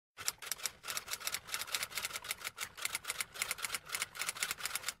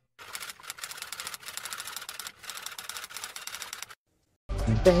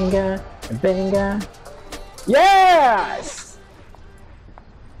Benga, Benga. Yes!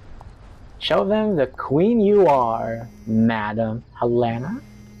 Show them the queen you are, Madam Jelena.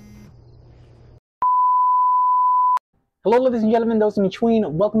 Hello ladies and gentlemen, those in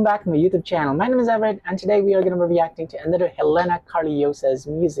between, welcome back to my YouTube channel. My name is Everett and today we are going to be reacting to another Jelena Karleuša's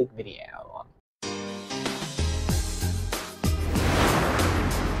music video.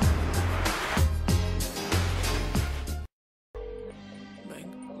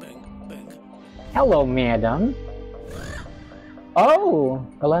 Hello madam. Oh,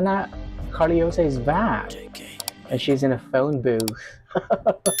 Jelena Karleuša is back and she's in a phone booth.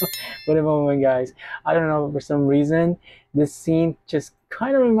 Wait a moment guys, I don't know, for some reason this scene just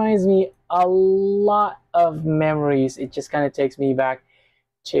kind of reminds me a lot of memories. It just kind of takes me back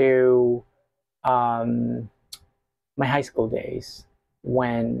to my high school days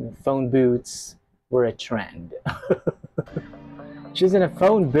when phone booths were a trend. She's in a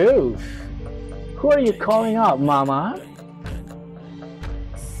phone booth. Who are you calling up, mama?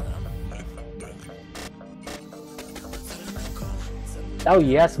 Oh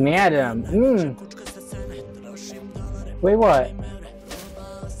yes, madam. Wait, what?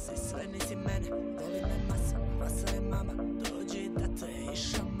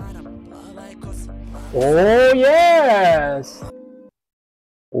 Oh yes!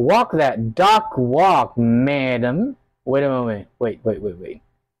 Walk that dark walk, madam. Wait a moment. Wait.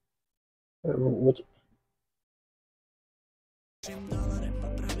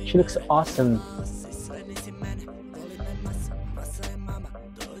 She looks awesome.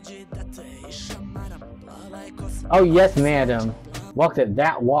 Oh yes, madam. Walk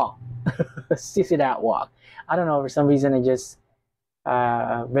that walk. See that walk. I don't know, for some reason I just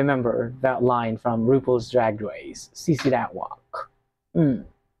remember that line from RuPaul's Drag Race. See that walk.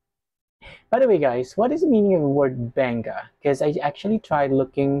 By the way guys, what is the meaning of the word Benga? Because I actually tried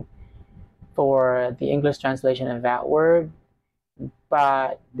looking for the English translation of that word,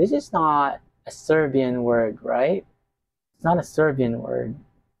 but this is not a Serbian word, right? It's not a Serbian word.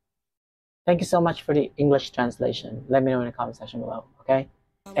 Thank you so much for the English translation. Let me know in the comment section below, okay?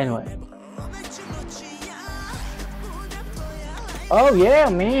 Anyway. Oh yeah,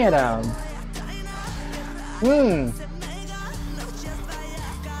 madam.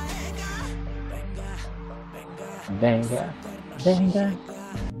 Benga, Benga.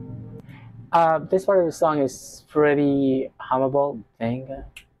 This part of the song is pretty hummable. Benga,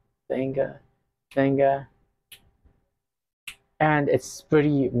 Benga, Benga. And it's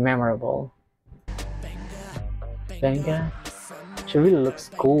pretty memorable. Benga. She really looks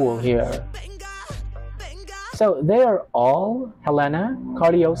cool here. So they are all Jelena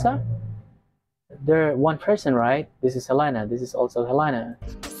Karleuša. They're one person, right? This is Jelena. This is also Jelena.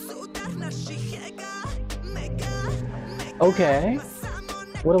 Okay.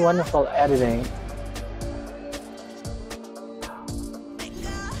 What a wonderful editing.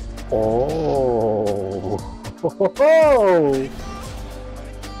 Oh.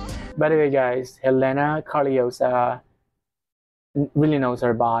 By the way guys, Jelena Karleuša really knows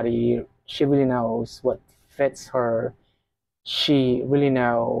her body. She really knows what fits her. She really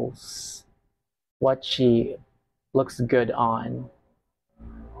knows what she looks good on.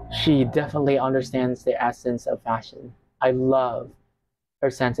 She definitely understands the essence of fashion. I love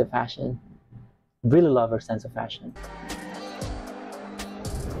her sense of fashion. Really love her sense of fashion.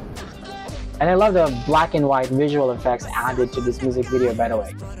 And I love the black and white visual effects added to this music video, by the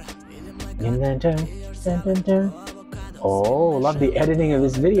way. Oh, love the editing of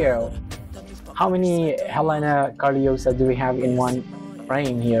this video. How many Jelena Karleuša do we have in one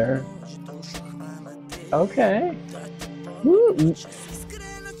frame here? Okay. Woo.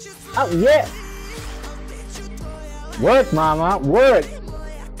 Oh, yeah. Work, mama, work.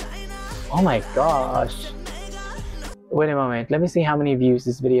 Oh my gosh. Wait a moment, let me see how many views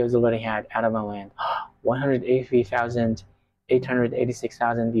this video has already had out of my land.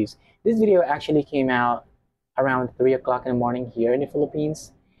 183,886,000 views. This video actually came out around 3 o'clock in the morning here in the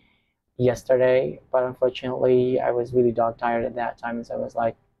Philippines yesterday, but unfortunately I was really dog tired at that time, so I was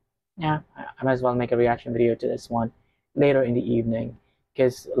like, yeah, I might as well make a reaction video to this one later in the evening,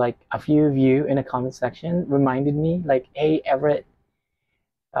 because like a few of you in the comment section reminded me like, hey Everett,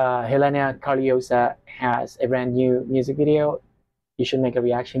 Jelena Karleuša has a brand new music video. You should make a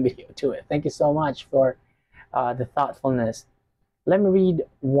reaction video to it. Thank you so much for the thoughtfulness. Let me read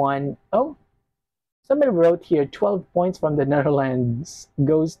one. Oh, somebody wrote here, 12 points from the Netherlands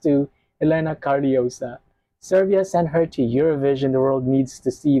goes to Jelena Karleuša. Serbia sent her to Eurovision. The world needs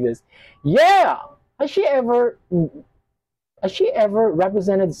to see this. Yeah! Has she ever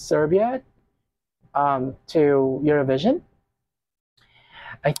represented Serbia to Eurovision?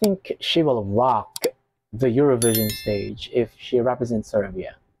 I think she will rock the Eurovision stage if she represents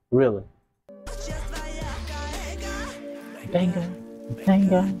Serbia. Really. Benga,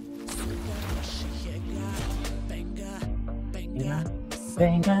 Benga,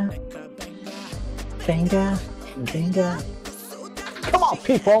 Benga, Benga, Benga. Come on,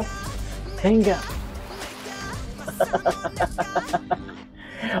 people! Benga.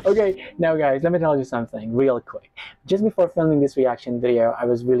 Okay, now guys, let me tell you something real quick. Just before filming this reaction video, I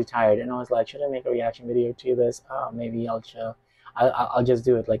was really tired and I was like, should I make a reaction video to this? Maybe I'll just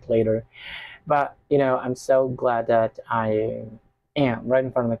do it like later. But you know, I'm so glad that I am right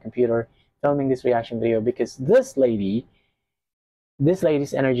in front of my computer filming this reaction video, because this lady's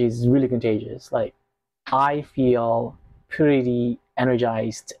energy is really contagious. Like, I feel pretty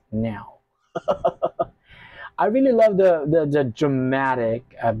energized now. I really love the dramatic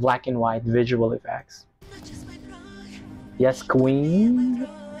black and white visual effects. Yes, Queen.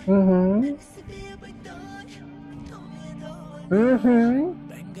 Mm-hmm. Mm-hmm.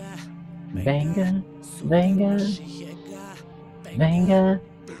 Benga, Benga, Benga,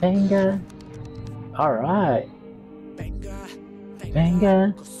 Benga. All right.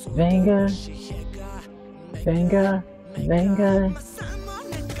 Benga, Benga, Benga, Benga,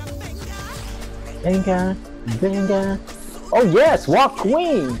 Benga, Benga. Oh yes, Walk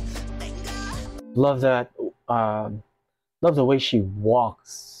Queen. Love that. Love the way she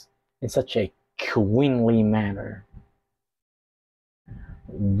walks in such a queenly manner.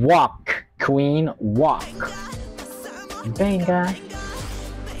 Walk, Queen, walk. Benga,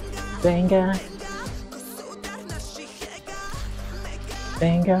 Benga,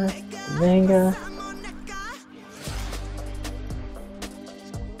 Benga, Benga.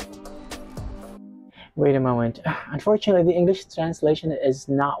 Wait a moment. Unfortunately, the English translation is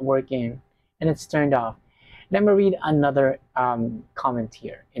not working and it's turned off. Let me read another comment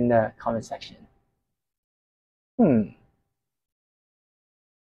here in the comment section.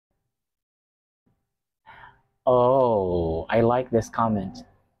 Oh, I like this comment.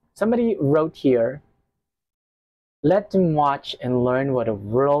 Somebody wrote here, let them watch and learn what a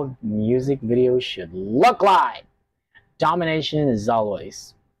world music video should look like. Domination as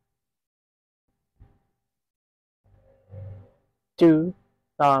always. 2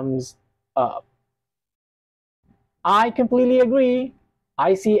 thumbs up. I completely agree.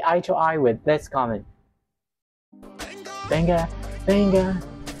 I see eye to eye with this comment. Benga, Benga,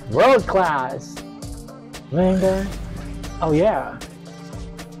 world class. Benga, oh yeah.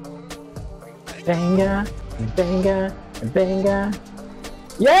 Benga, Benga, Benga.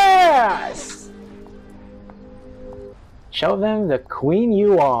 Yes! Show them the queen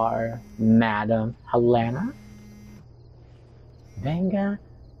you are, Madam Jelena. Benga,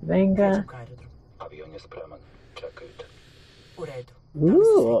 Benga. Avion je spreman, čekajte. U redu.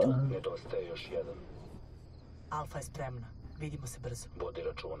 Nedostaje još jedan. Alfa je spremna. Vidimo se brzo. Vodi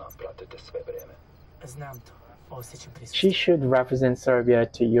računa, pratite sve vreme. Znam to. Osjećam prisustvo. She should represent Serbia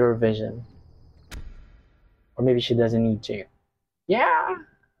to Eurovision. Or maybe she doesn't need to. Yeah!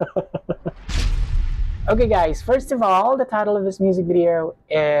 Okay guys, first of all, the title of this music video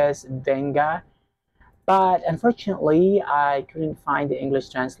is Benga. But unfortunately, I couldn't find the English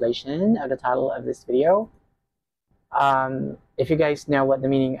translation of the title of this video. If you guys know what the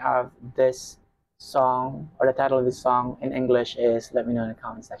meaning of this song or the title of this song in English is, let me know in the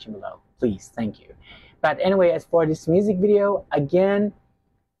comment section below. Please, thank you. But anyway, as for this music video, again,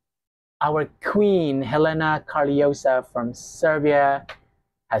 our queen, Jelena Karleuša from Serbia,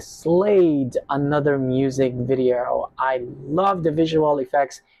 has slayed another music video. I love the visual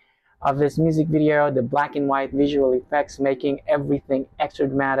effects of this music video, the black and white visual effects making everything extra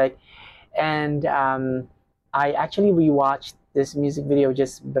dramatic. And I actually rewatched this music video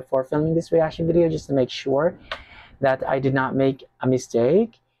just before filming this reaction video just to make sure that I did not make a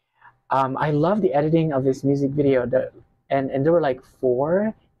mistake. I love the editing of this music video, and there were like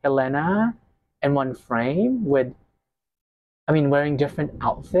 4 Jelena in one frame with, I mean, wearing different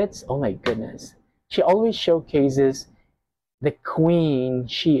outfits. Oh my goodness. She always showcases the queen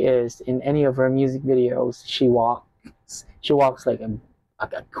she is in any of her music videos. She walks like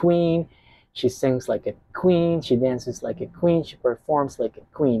a queen, she sings like a queen, she dances like a queen, she performs like a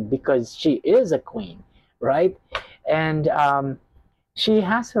queen because she is a queen, right? And she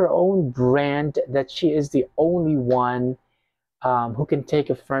has her own brand that she is the only one who can take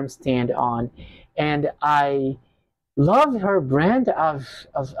a firm stand on. And I love her brand of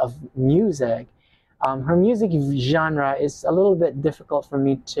music. Her music genre is a little bit difficult for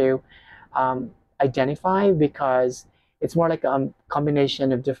me to identify because it's more like a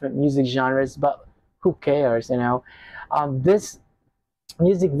combination of different music genres, but who cares, you know? This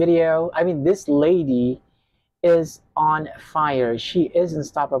music video. I mean, this lady is on fire. She is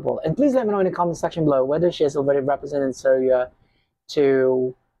unstoppable. And please let me know in the comment section below whether she has already represented Serbia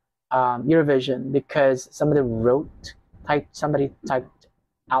to Eurovision, because somebody typed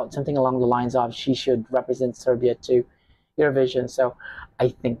out something along the lines of she should represent Serbia to Eurovision. So I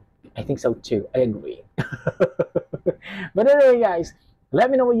think so too. I agree. But anyway, guys,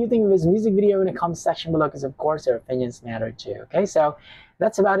 let me know what you think of this music video in the comment section below, because of course your opinions matter too. Okay, so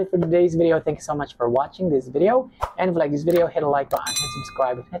that's about it for today's video. Thank you so much for watching this video. And if you like this video, hit a like button, hit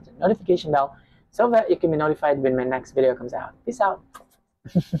subscribe, and hit the notification bell so that you can be notified when my next video comes out. Peace out.